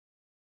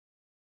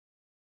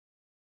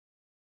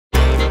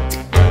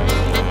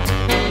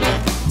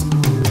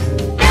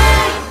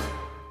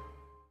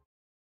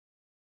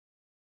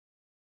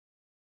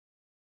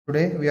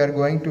Today we are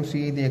going to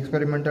see the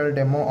experimental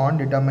demo on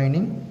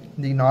determining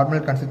the normal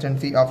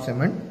consistency of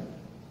cement.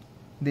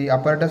 The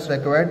apparatus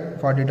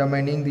required for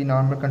determining the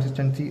normal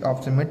consistency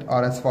of cement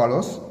are as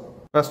follows.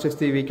 First is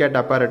the Vicat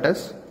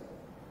apparatus,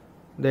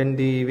 then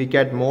the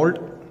Vicat mold,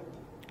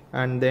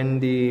 and then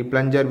the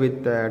plunger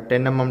with 10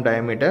 mm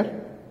diameter,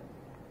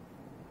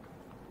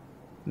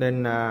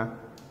 then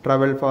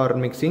trowel for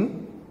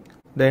mixing,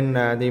 then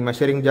the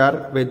measuring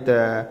jar with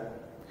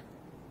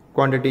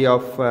quantity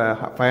of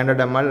 500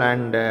 ml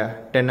and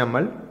 10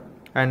 ml,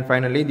 and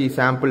finally the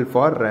sample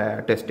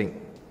for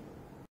testing.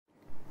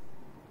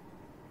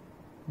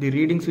 The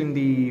readings in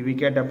the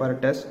Vicat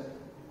apparatus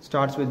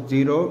starts with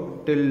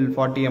 0 till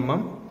 40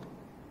 mm,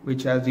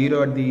 which has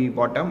 0 at the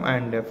bottom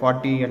and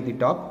 40 at the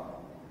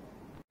top.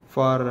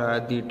 For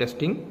the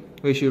testing,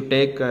 we should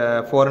take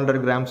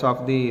 400 grams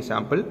of the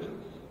sample.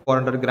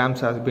 400 grams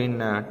has been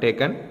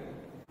taken.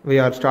 We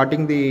are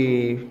starting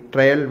the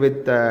trial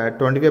with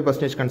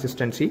 25%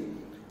 consistency.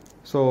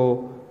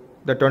 So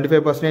the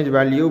 25%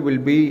 value will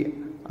be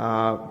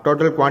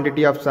total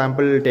quantity of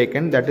sample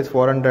taken, that is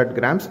 400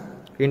 grams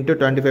into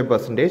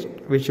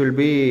 25%, which will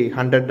be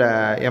 100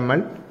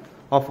 ml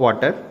of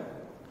water.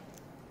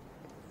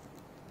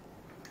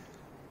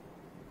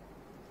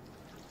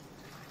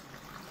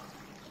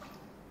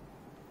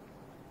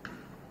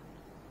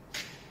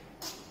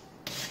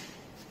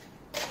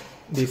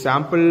 The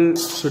sample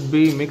should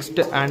be mixed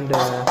and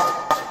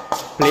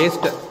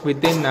placed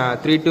within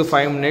 3 to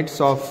 5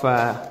 minutes of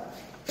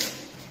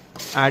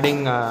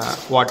adding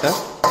water.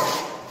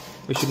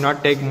 We should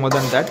not take more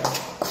than that,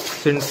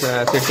 since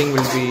setting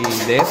will be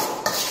there.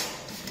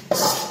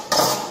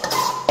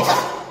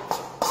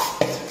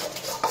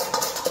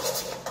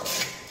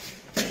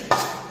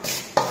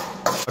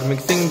 For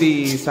mixing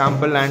the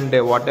sample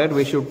and water,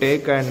 we should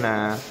take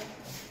an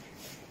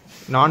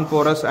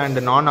non-porous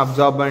and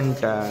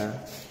non-absorbent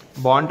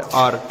bond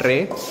or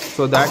tray,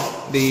 so that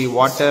the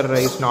water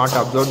is not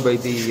absorbed by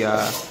the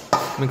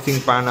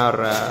mixing pan or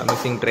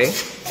mixing tray.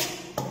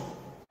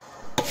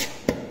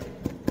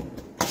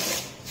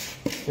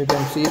 You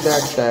can see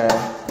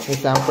that the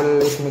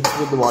sample is mixed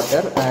with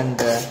water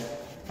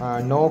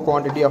and no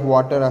quantity of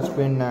water has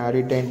been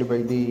retained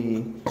by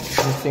the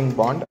mixing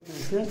bond.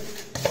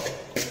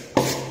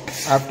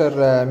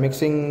 After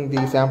mixing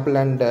the sample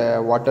and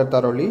water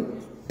thoroughly,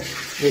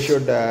 we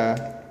should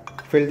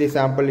fill the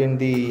sample in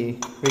the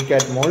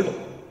Vicat mold.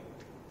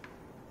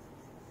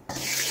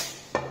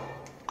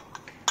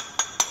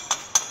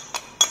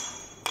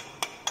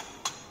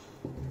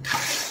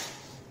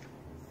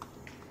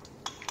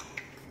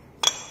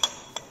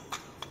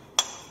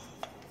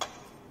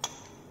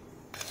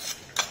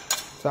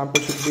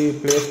 Sample should be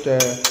placed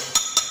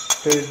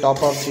till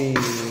top of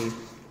the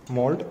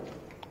mold,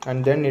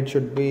 and then it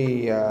should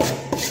be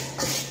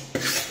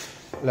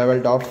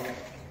leveled off.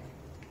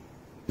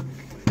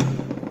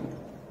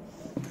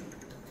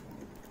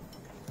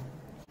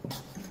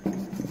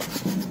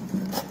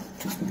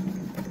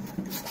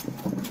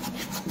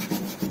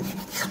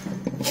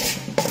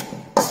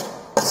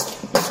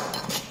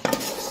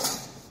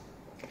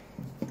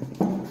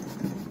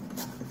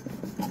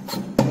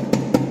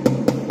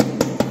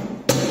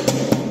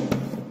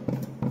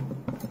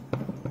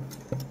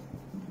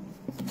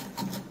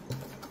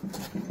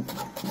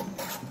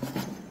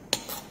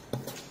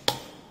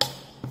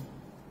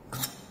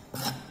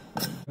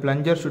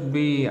 Plunger should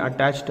be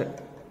attached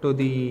to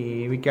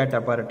the Vicat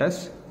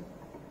apparatus,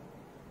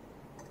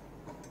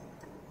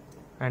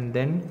 and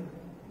then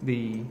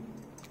the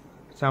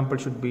sample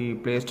should be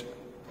placed.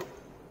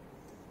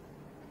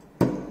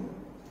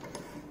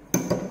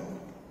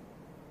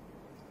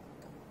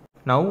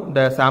 Now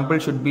the sample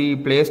should be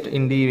placed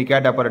in the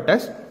Vicat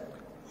apparatus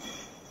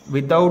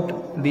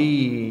without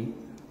the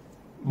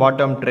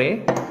bottom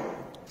tray,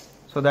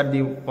 so that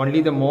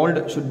only the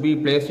mold should be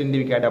placed in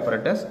the Vicat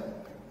apparatus.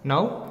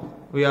 Now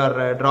we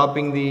are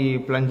dropping the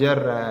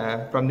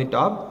plunger from the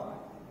top.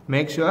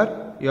 Make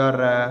sure you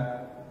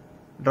are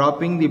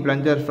dropping the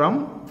plunger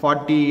from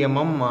 40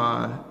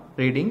 mm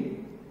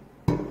reading.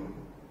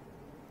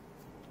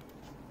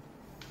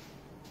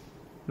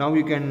 Now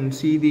you can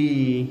see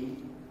the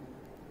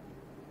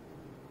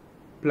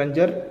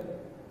plunger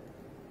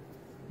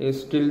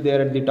is still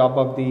there at the top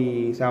of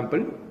the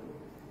sample.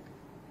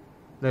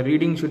 The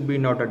reading should be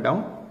noted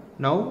down.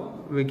 Now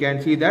we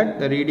can see that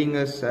the reading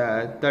is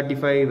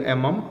 35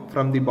 mm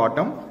from the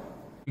bottom.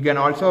 You can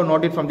also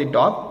note it from the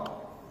top.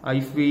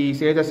 If we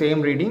say the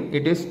same reading,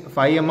 it is 5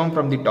 mm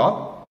from the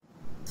top.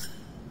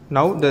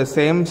 Now the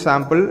same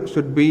sample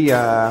should be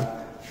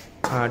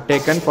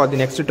taken for the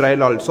next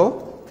trial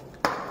also.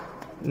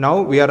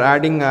 Now we are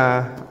adding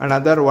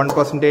another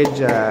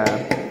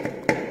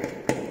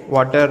 1%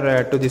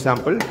 water to the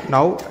sample.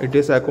 Now it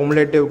is a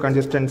cumulative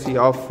consistency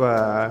of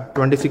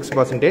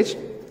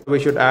 26%. We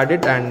should add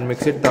it and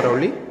mix it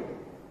thoroughly.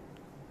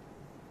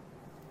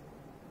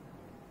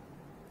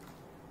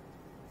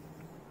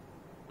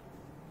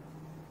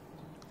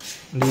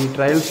 The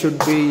trial should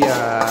be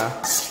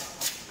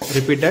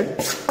repeated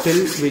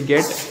till we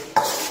get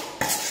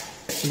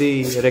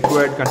the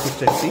required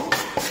consistency.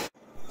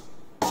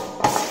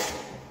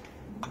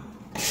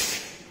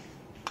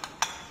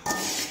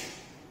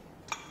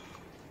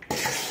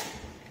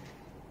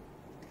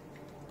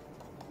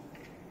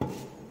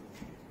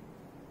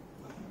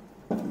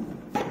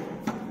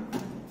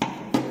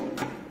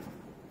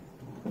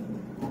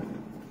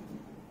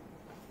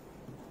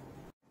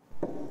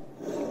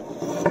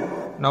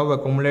 Now a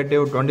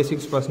cumulative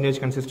 26%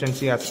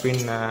 consistency has been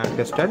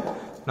tested.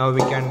 Now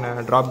we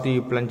can drop the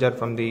plunger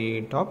from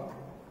the top.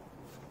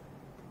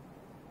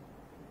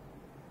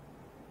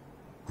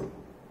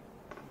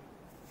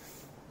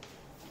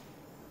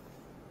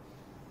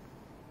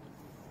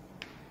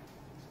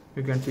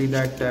 You can see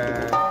that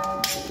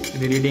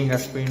the reading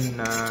has been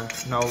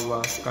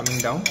now coming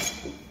down.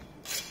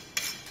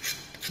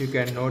 You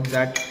can note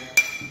that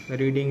the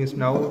reading is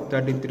now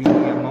 33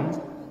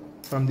 mm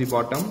from the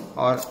bottom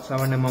or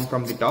 7 mm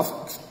from the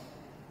top.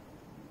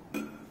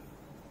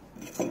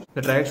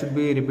 The trial should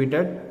be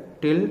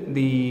repeated till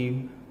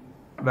the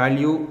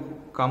value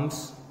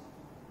comes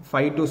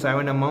 5 to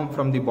 7 mm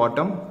from the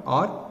bottom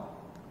or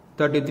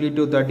 33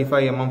 to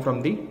 35 mm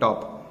from the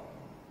top.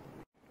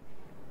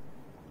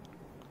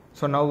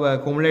 So now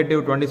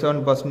cumulative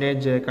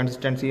 27%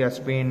 consistency has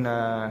been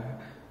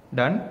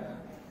done,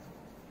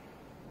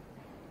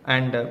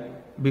 and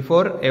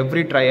before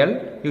every trial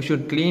you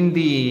should clean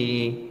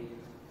the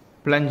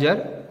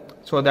plunger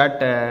so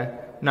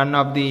that none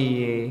of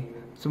the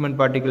cement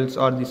particles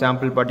or the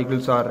sample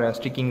particles are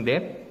sticking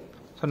there.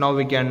 So now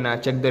we can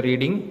check the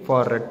reading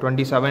for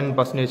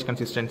 27%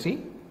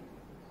 consistency.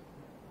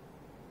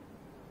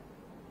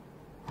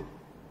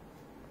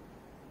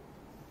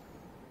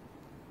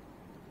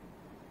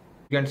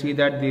 You can see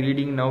that the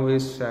reading now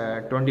is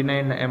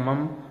 29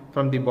 mm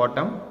from the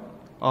bottom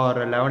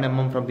or 11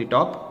 mm from the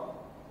top.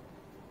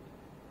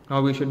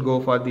 Now we should go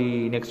for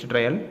the next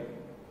trial.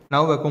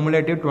 Now a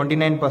cumulative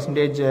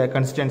 29%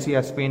 consistency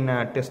has been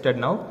tested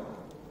now.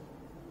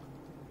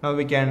 Now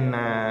we can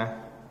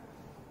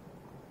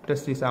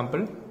test the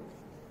sample.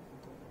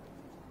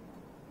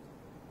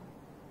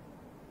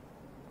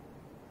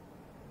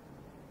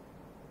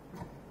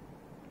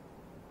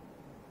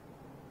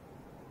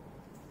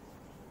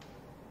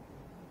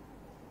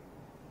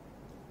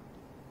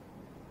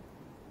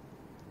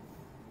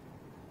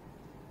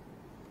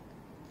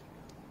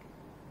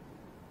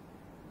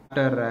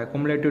 After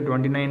cumulative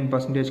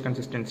 29%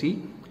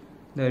 consistency,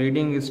 the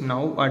reading is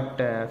now at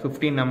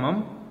 15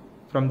 mm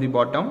from the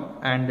bottom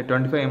and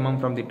 25 mm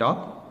from the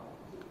top.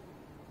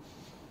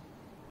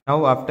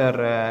 Now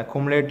after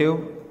cumulative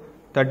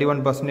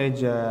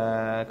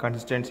 31%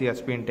 consistency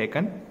has been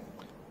taken,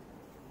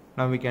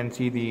 now we can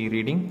see the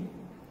reading.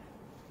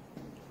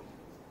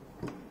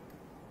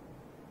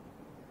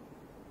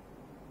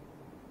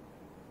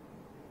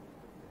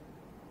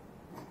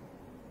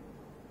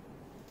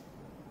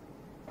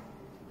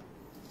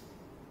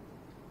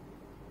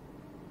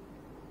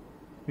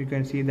 You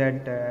can see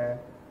that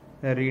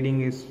the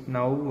reading is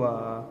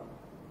now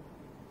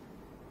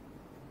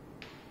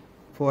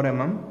 4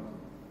 mm.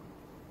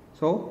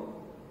 So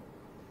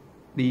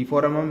the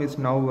 4 mm is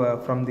now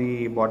from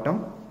the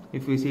bottom.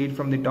 If we see it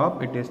from the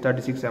top, it is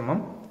 36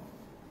 mm.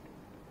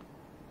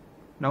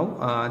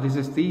 Now this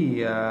is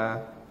the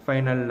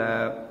final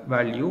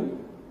value,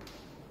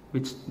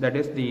 which that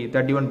is the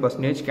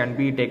 31% can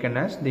be taken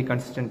as the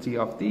consistency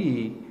of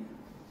the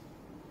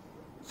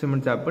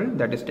cement sample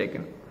that is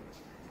taken.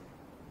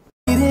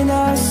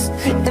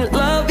 And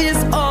love is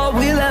all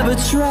we'll ever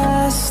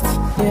trust.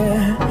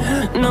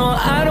 Yeah, no,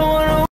 I don't